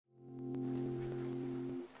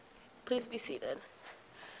Please be seated.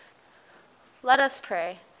 Let us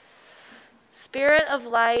pray. Spirit of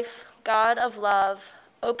life, God of love,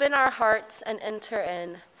 open our hearts and enter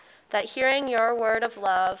in, that hearing your word of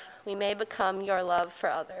love, we may become your love for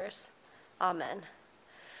others. Amen.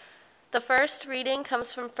 The first reading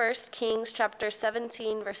comes from 1 Kings chapter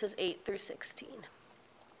 17, verses 8 through 16.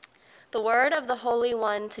 The word of the Holy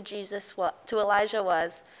One to Elijah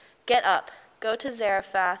was, "Get up, go to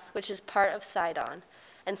Zarephath, which is part of Sidon,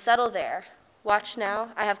 and settle there. Watch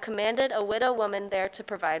now, I have commanded a widow woman there to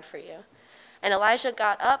provide for you." And Elijah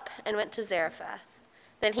got up and went to Zarephath.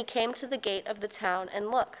 Then he came to the gate of the town,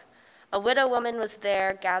 and look, a widow woman was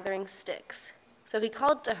there gathering sticks. So he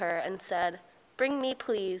called to her and said, "Bring me,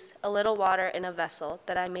 please, a little water in a vessel,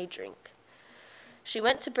 that I may drink." She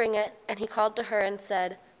went to bring it, and he called to her and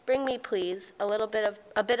said, "Bring me, please,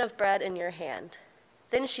 a bit of bread in your hand."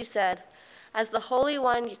 Then she said, "As the Holy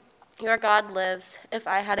One, your God lives, if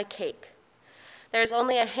I had a cake. There is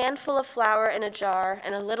only a handful of flour in a jar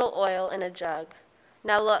and a little oil in a jug.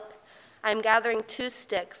 Now look, I am gathering 2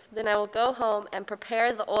 sticks. Then I will go home and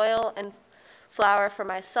prepare the oil and flour for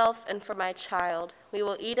myself and for my child. We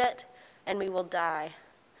will eat it, and we will die."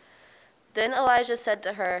 Then Elijah said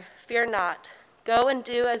to her, "Fear not. Go and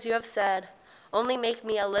do as you have said. Only make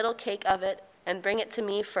me a little cake of it and bring it to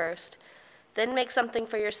me first. Then make something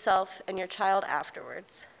for yourself and your child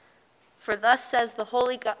afterwards. For thus says the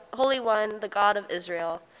Holy One, the God of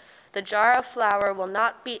Israel, the jar of flour will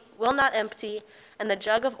not empty, and the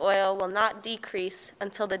jug of oil will not decrease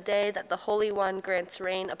until the day that the Holy One grants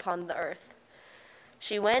rain upon the earth."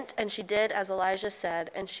 She went and she did as Elijah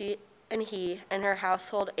said, and he and her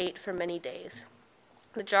household ate for many days.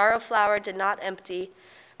 The jar of flour did not empty,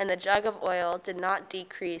 and the jug of oil did not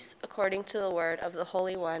decrease, according to the word of the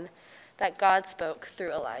Holy One that God spoke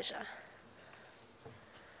through Elijah.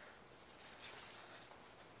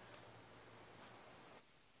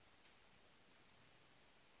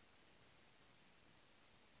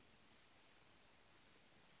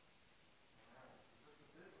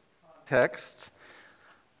 Text.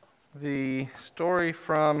 The story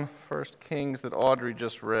from 1 Kings that Audrey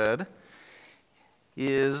just read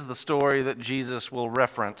is the story that Jesus will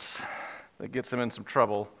reference that gets him in some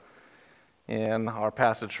trouble in our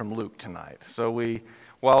passage from Luke tonight. So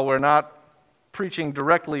while we're not preaching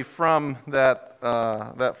directly from that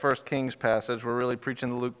 1 Kings passage, we're really preaching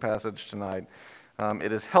the Luke passage tonight.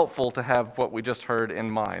 It is helpful to have what we just heard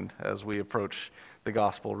in mind as we approach the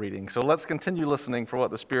gospel reading. So let's continue listening for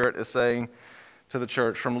what the Spirit is saying to the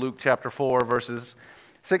church from Luke chapter 4, verses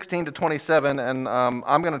 16 to 27, and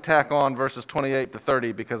I'm going to tack on verses 28 to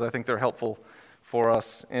 30 because I think they're helpful for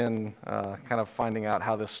us in kind of finding out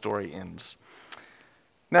how this story ends.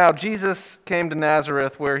 Now Jesus came to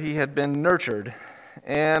Nazareth where he had been nurtured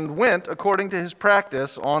and went according to his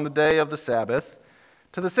practice on the day of the Sabbath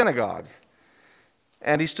to the synagogue.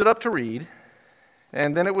 And he stood up to read.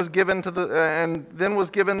 And then was given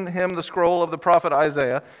him the scroll of the prophet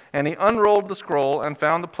Isaiah, and he unrolled the scroll and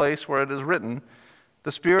found the place where it is written,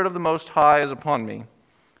 "The Spirit of the Most High is upon me,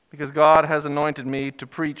 because God has anointed me to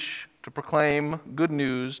proclaim good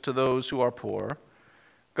news to those who are poor.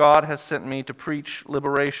 God has sent me to preach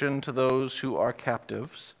liberation to those who are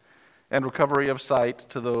captives, and recovery of sight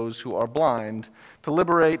to those who are blind, to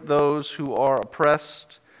liberate those who are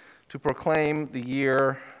oppressed, to proclaim the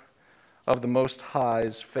year of the Most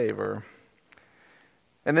High's favor."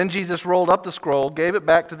 And then Jesus rolled up the scroll, gave it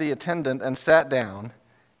back to the attendant, and sat down.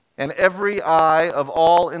 And every eye of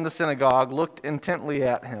all in the synagogue looked intently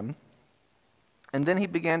at him. And then he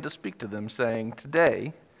began to speak to them, saying,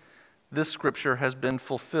 "Today, this scripture has been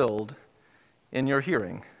fulfilled in your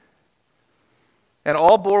hearing." And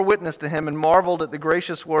all bore witness to him and marveled at the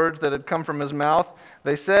gracious words that had come from his mouth.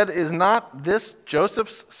 They said, "Is not this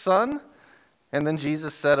Joseph's son?" And then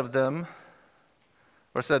Jesus said to them,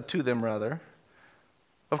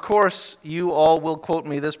 "Of course, you all will quote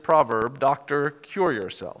me this proverb, 'Doctor, cure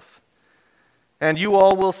yourself.' And you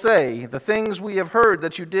all will say, 'The things we have heard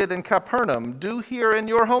that you did in Capernaum, do here in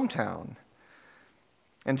your hometown.'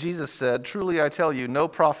 And Jesus said, 'Truly I tell you, no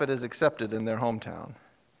prophet is accepted in their hometown.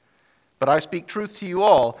 But I speak truth to you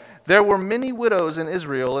all. There were many widows in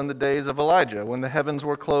Israel in the days of Elijah, when the heavens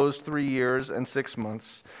were closed 3 years and 6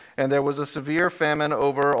 months, and there was a severe famine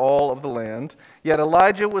over all of the land. Yet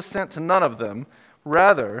Elijah was sent to none of them,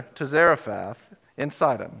 rather to Zarephath in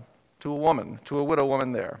Sidon, to a widow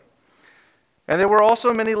woman there. And there were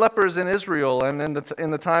also many lepers in Israel and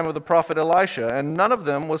in the time of the prophet Elisha, and none of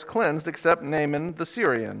them was cleansed except Naaman the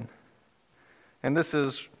Syrian." And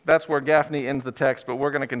that's where Gaffney ends the text, but we're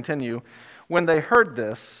going to continue. "When they heard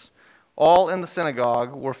this, all in the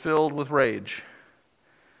synagogue were filled with rage.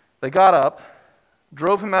 They got up,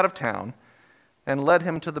 drove him out of town, and led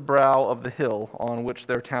him to the brow of the hill on which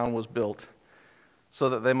their town was built, so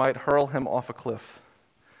that they might hurl him off a cliff.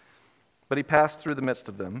 But he passed through the midst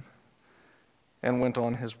of them and went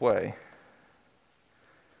on his way.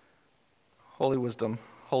 Holy wisdom,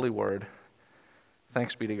 holy word,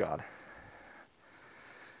 thanks be to God.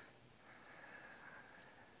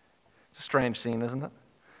 It's a strange scene, isn't it?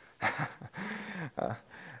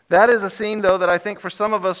 That is a scene, though, that I think for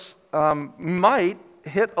some of us might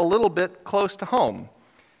hit a little bit close to home.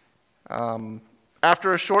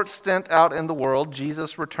 After a short stint out in the world,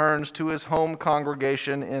 Jesus returns to his home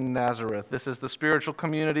congregation in Nazareth. This is the spiritual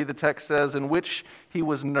community, the text says, in which he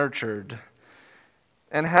was nurtured.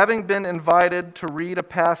 And having been invited to read a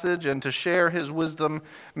passage and to share his wisdom,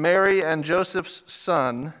 Mary and Joseph's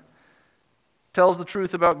son tells the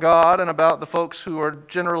truth about God and about the folks who are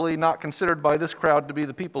generally not considered by this crowd to be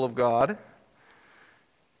the people of God.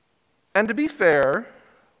 And to be fair,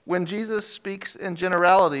 when Jesus speaks in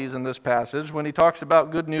generalities in this passage, when he talks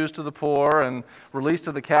about good news to the poor and release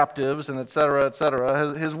to the captives and et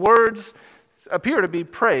cetera, his words appear to be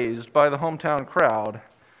praised by the hometown crowd.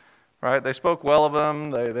 Right? They spoke well of him,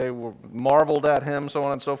 they were marveled at him, so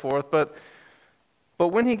on and so forth. But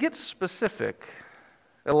when he gets specific,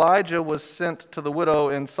 Elijah was sent to the widow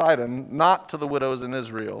in Sidon, not to the widows in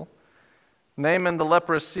Israel. Naaman the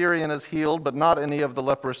leprous Syrian is healed, but not any of the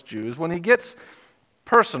leprous Jews. When he gets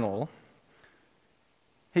personal,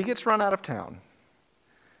 he gets run out of town.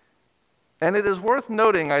 And it is worth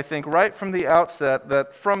noting, I think, right from the outset,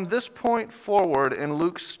 that from this point forward in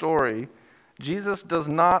Luke's story, Jesus does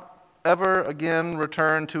not ever again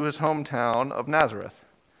return to his hometown of Nazareth.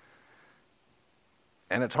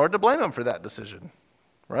 And it's hard to blame him for that decision.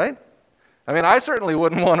 Right? I mean, I certainly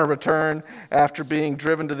wouldn't want to return after being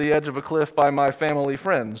driven to the edge of a cliff by my family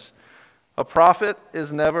friends. A prophet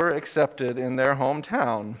is never accepted in their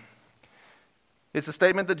hometown. It's a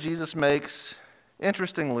statement that Jesus makes,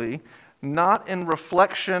 interestingly, not in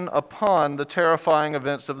reflection upon the terrifying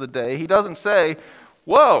events of the day. He doesn't say,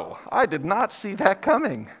 "Whoa, I did not see that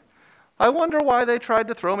coming. I wonder why they tried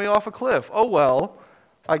to throw me off a cliff. Oh well,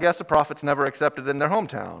 I guess a prophet's never accepted in their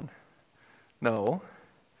hometown." No.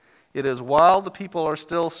 It is while the people are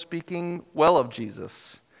still speaking well of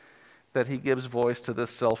Jesus that he gives voice to this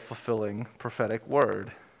self-fulfilling prophetic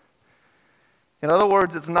word. In other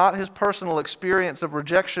words, it's not his personal experience of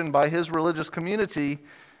rejection by his religious community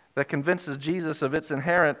that convinces Jesus of its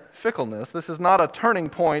inherent fickleness. This is not a turning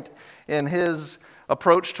point in his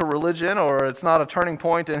approach to religion, or it's not a turning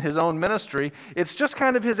point in his own ministry. It's just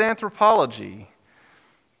kind of his anthropology.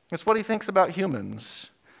 It's what he thinks about humans.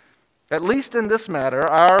 At least in this matter,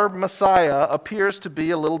 our Messiah appears to be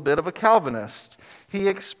a little bit of a Calvinist. He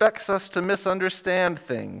expects us to misunderstand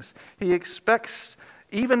things. He expects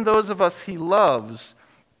even those of us he loves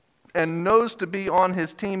and knows to be on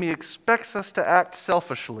his team, he expects us to act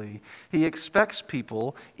selfishly. He expects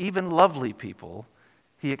people, even lovely people,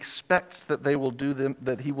 he expects that they will do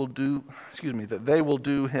that they will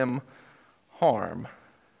do him harm.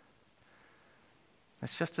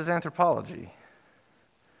 It's just his anthropology.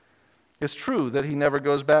 It's true that he never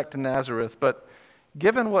goes back to Nazareth, but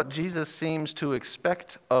given what Jesus seems to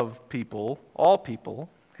expect of people, all people,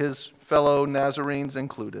 his fellow Nazarenes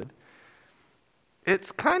included,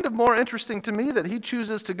 it's kind of more interesting to me that he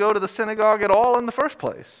chooses to go to the synagogue at all in the first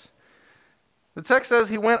place. The text says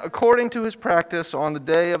he went according to his practice on the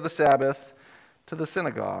day of the Sabbath to the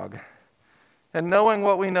synagogue. And knowing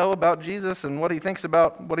what we know about Jesus and what he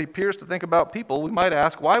appears to think about people, we might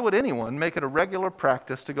ask, why would anyone make it a regular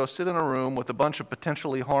practice to go sit in a room with a bunch of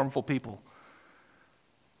potentially harmful people?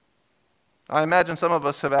 I imagine some of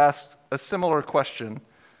us have asked a similar question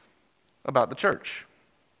about the church.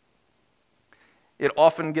 It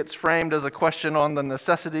often gets framed as a question on the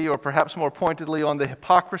necessity, or perhaps more pointedly on the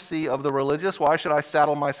hypocrisy of the religious. Why should I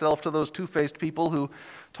saddle myself to those two-faced people who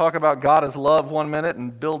talk about God as love one minute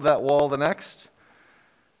and build that wall the next?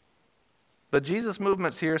 But Jesus'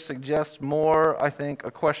 movements here suggest more, I think,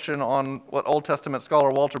 a question on what Old Testament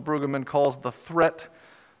scholar Walter Brueggemann calls the threat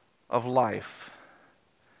of life.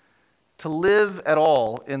 To live at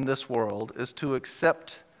all in this world is to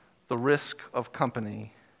accept the risk of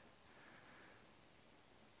company.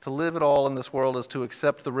 To live at all in this world is to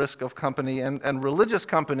accept the risk of company, and religious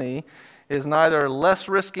company is neither less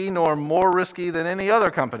risky nor more risky than any other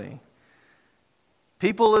company.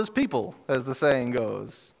 People is people, as the saying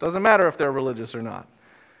goes. Doesn't matter if they're religious or not.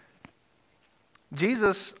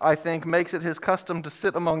 Jesus, I think, makes it his custom to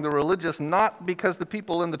sit among the religious, not because the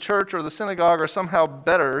people in the church or the synagogue are somehow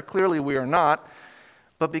better, clearly we are not,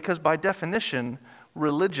 but because by definition,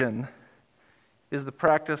 religion is the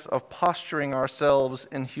practice of posturing ourselves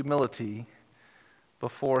in humility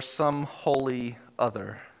before some holy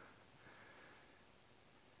other.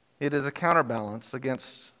 It is a counterbalance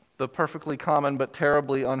against the perfectly common but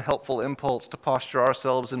terribly unhelpful impulse to posture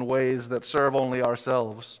ourselves in ways that serve only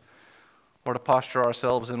ourselves, or to posture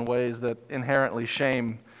ourselves in ways that inherently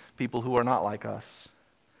shame people who are not like us.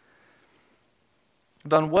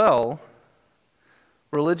 Done well,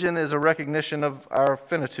 religion is a recognition of our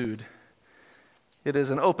finitude. It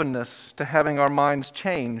is an openness to having our minds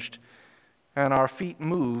changed and our feet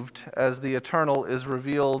moved as the eternal is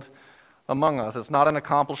revealed among us. It's not an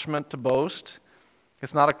accomplishment to boast.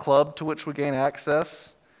 It's not a club to which we gain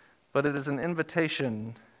access, but it is an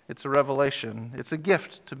invitation. It's a revelation. It's a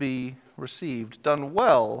gift to be received. Done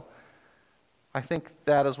well, I think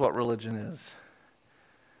that is what religion is.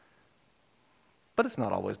 But it's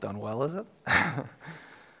not always done well, is it?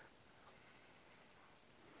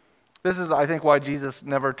 This is, I think, why Jesus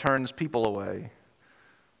never turns people away.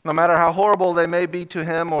 No matter how horrible they may be to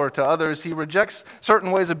him or to others, he rejects certain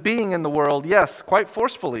ways of being in the world. Yes, quite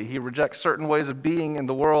forcefully, he rejects certain ways of being in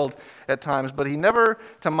the world at times, but he never,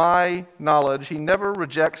 to my knowledge, he never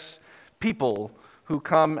rejects people who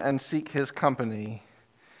come and seek his company.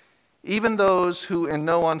 Even those who in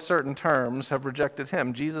no uncertain terms have rejected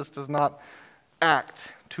him. Jesus does not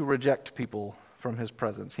act to reject people from his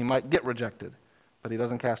presence. He might get rejected, but he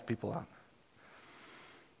doesn't cast people out.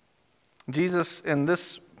 Jesus, in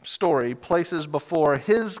this story, places before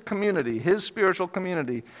his community, his spiritual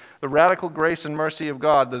community, the radical grace and mercy of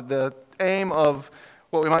God, the aim of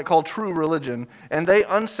what we might call true religion, and they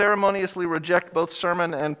unceremoniously reject both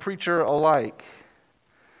sermon and preacher alike.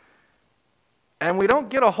 And we don't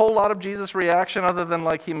get a whole lot of Jesus' reaction other than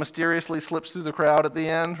like he mysteriously slips through the crowd at the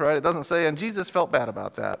end, right? It doesn't say, and Jesus felt bad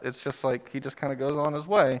about that. It's just like he just kind of goes on his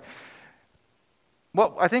way.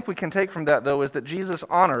 What I think we can take from that, though, is that Jesus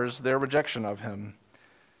honors their rejection of him.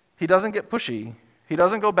 He doesn't get pushy. He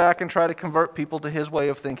doesn't go back and try to convert people to his way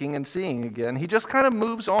of thinking and seeing again. He just kind of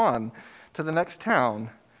moves on to the next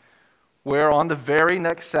town, where on the very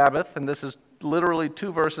next Sabbath, and this is literally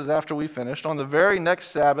 2 verses after we finished, on the very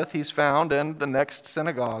next Sabbath, he's found in the next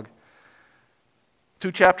synagogue.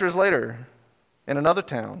 2 chapters later, in another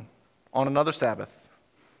town, on another Sabbath,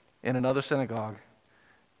 in another synagogue,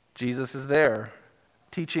 Jesus is there,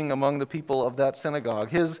 teaching among the people of that synagogue.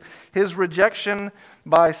 His rejection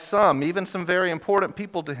by some, even some very important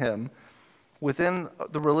people to him, within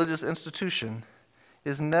the religious institution,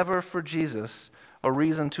 is never for Jesus a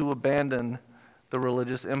reason to abandon the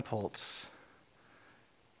religious impulse.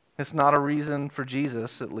 It's not a reason for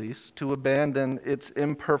Jesus, at least, to abandon its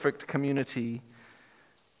imperfect community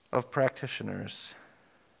of practitioners.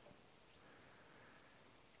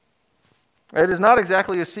 It is not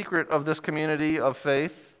exactly a secret of this community of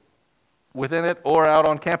faith, within it or out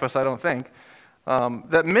on campus, I don't think,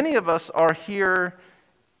 that many of us are here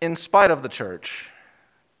in spite of the church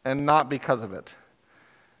and not because of it.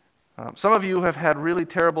 Some of you have had really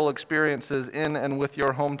terrible experiences in and with your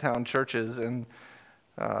hometown churches, and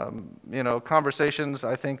conversations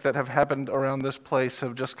I think that have happened around this place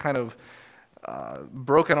have just kind of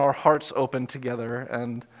broken our hearts open together,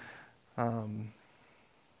 and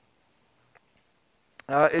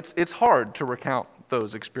it's hard to recount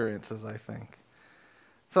those experiences, I think.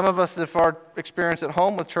 Some of us, if our experience at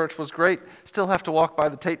home with church was great, still have to walk by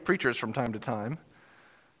the Tate preachers from time to time.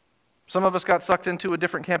 Some of us got sucked into a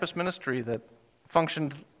different campus ministry that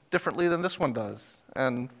functioned differently than this one does,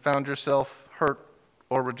 and found yourself hurt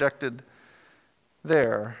or rejected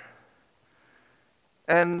there.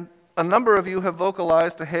 And a number of you have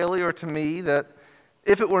vocalized to Haley or to me that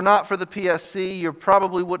if it were not for the PSC, you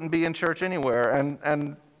probably wouldn't be in church anywhere. And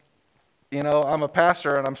I'm a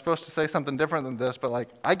pastor and I'm supposed to say something different than this, but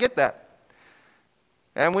I get that.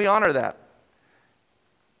 And we honor that.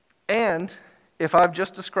 And if I've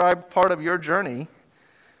just described part of your journey,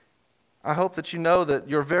 I hope that you know that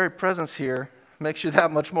your very presence here makes you that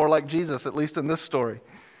much more like Jesus, at least in this story.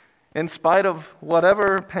 In spite of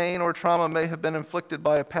whatever pain or trauma may have been inflicted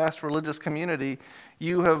by a past religious community,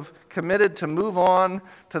 you have committed to move on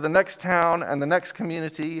to the next town and the next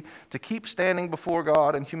community, to keep standing before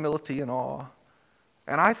God in humility and awe.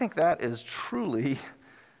 And I think that is truly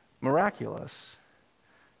miraculous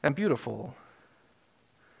and beautiful.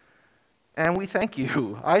 And we thank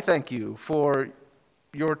you. I thank you for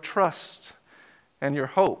your trust and your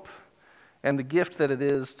hope and the gift that it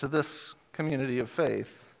is to this community of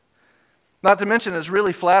faith. Not to mention, it's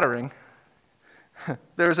really flattering.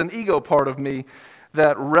 There's an ego part of me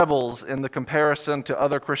that revels in the comparison to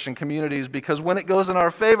other Christian communities, because when it goes in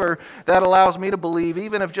our favor, that allows me to believe,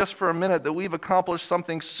 even if just for a minute, that we've accomplished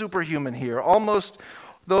something superhuman here. Almost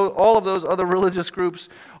though all of those other religious groups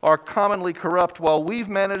are commonly corrupt, while we've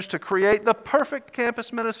managed to create the perfect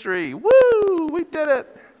campus ministry. Woo! We did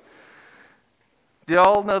it! Do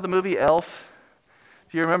y'all know the movie Elf?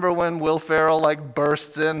 Do you remember when Will Ferrell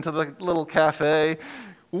bursts into the little cafe?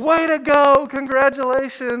 Way to go!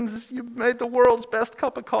 Congratulations! You made the world's best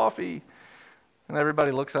cup of coffee. And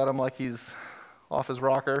everybody looks at him like he's off his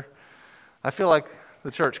rocker. I feel like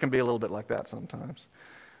the church can be a little bit like that sometimes.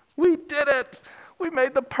 We did it! We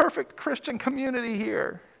made the perfect Christian community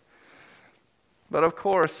here. But of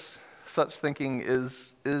course, such thinking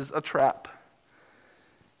is a trap.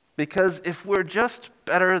 Because if we're just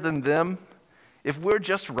better than them, if we're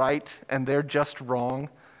just right and they're just wrong,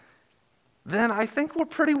 then I think we're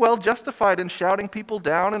pretty well justified in shouting people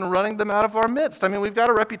down and running them out of our midst. I mean, we've got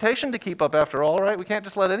a reputation to keep up after all, right? We can't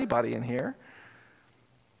just let anybody in here.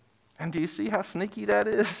 And do you see how sneaky that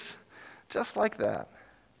is? Just like that.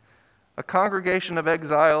 A congregation of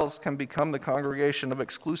exiles can become the congregation of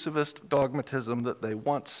exclusivist dogmatism that they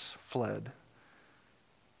once fled.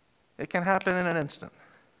 It can happen in an instant.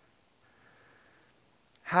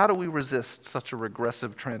 How do we resist such a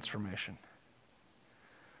regressive transformation?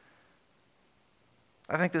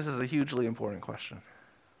 I think this is a hugely important question.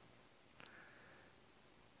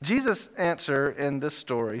 Jesus' answer in this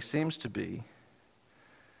story seems to be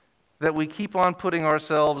that we keep on putting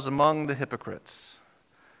ourselves among the hypocrites.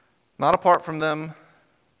 Not apart from them.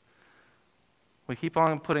 We keep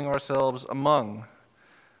on putting ourselves among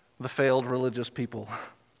the failed religious people.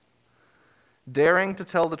 Daring to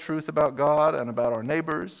tell the truth about God and about our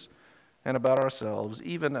neighbors and about ourselves,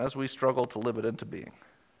 even as we struggle to live it into being.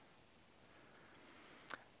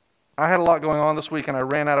 I had a lot going on this week, and I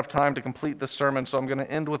ran out of time to complete this sermon, so I'm going to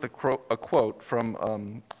end with a quote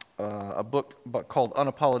from a book called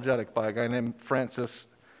Unapologetic by a guy named Francis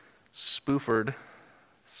Spufford.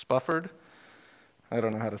 I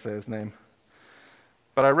don't know how to say his name.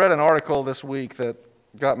 But I read an article this week that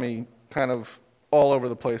got me kind of all over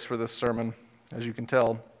the place for this sermon, as you can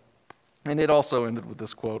tell. And it also ended with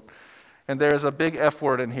this quote. And there's a big F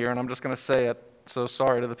word in here, and I'm just going to say it. So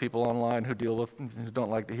sorry to the people online who don't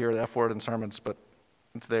like to hear the F word in sermons, but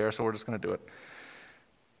it's there, so we're just going to do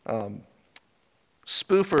it.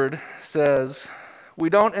 Spufford says, "We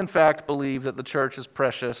don't in fact believe that the church is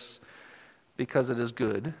precious because it is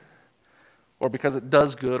good, or because it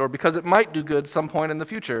does good, or because it might do good some point in the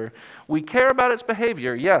future. We care about its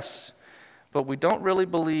behavior, yes, but we don't really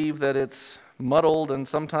believe that its muddled and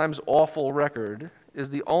sometimes awful record is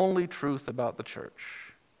the only truth about the church.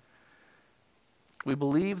 We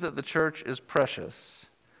believe that the church is precious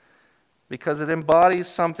because it embodies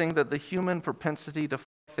something that the human propensity to fuck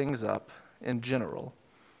things up in general,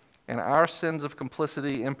 and our sins of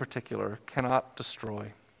complicity in particular, cannot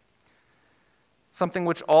destroy. Something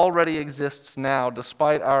which already exists now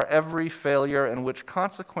despite our every failure, and which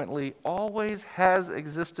consequently always has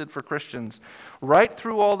existed for Christians, right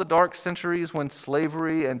through all the dark centuries when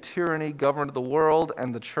slavery and tyranny governed the world,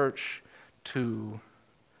 and the church too.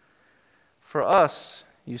 For us,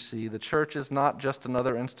 you see, the church is not just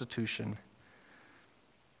another institution.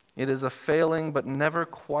 It is a failing but never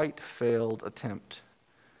quite failed attempt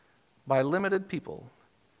by limited people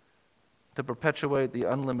to perpetuate the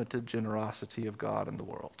unlimited generosity of God in the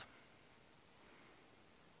world.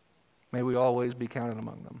 May we always be counted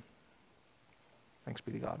among them. Thanks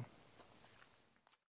be to God.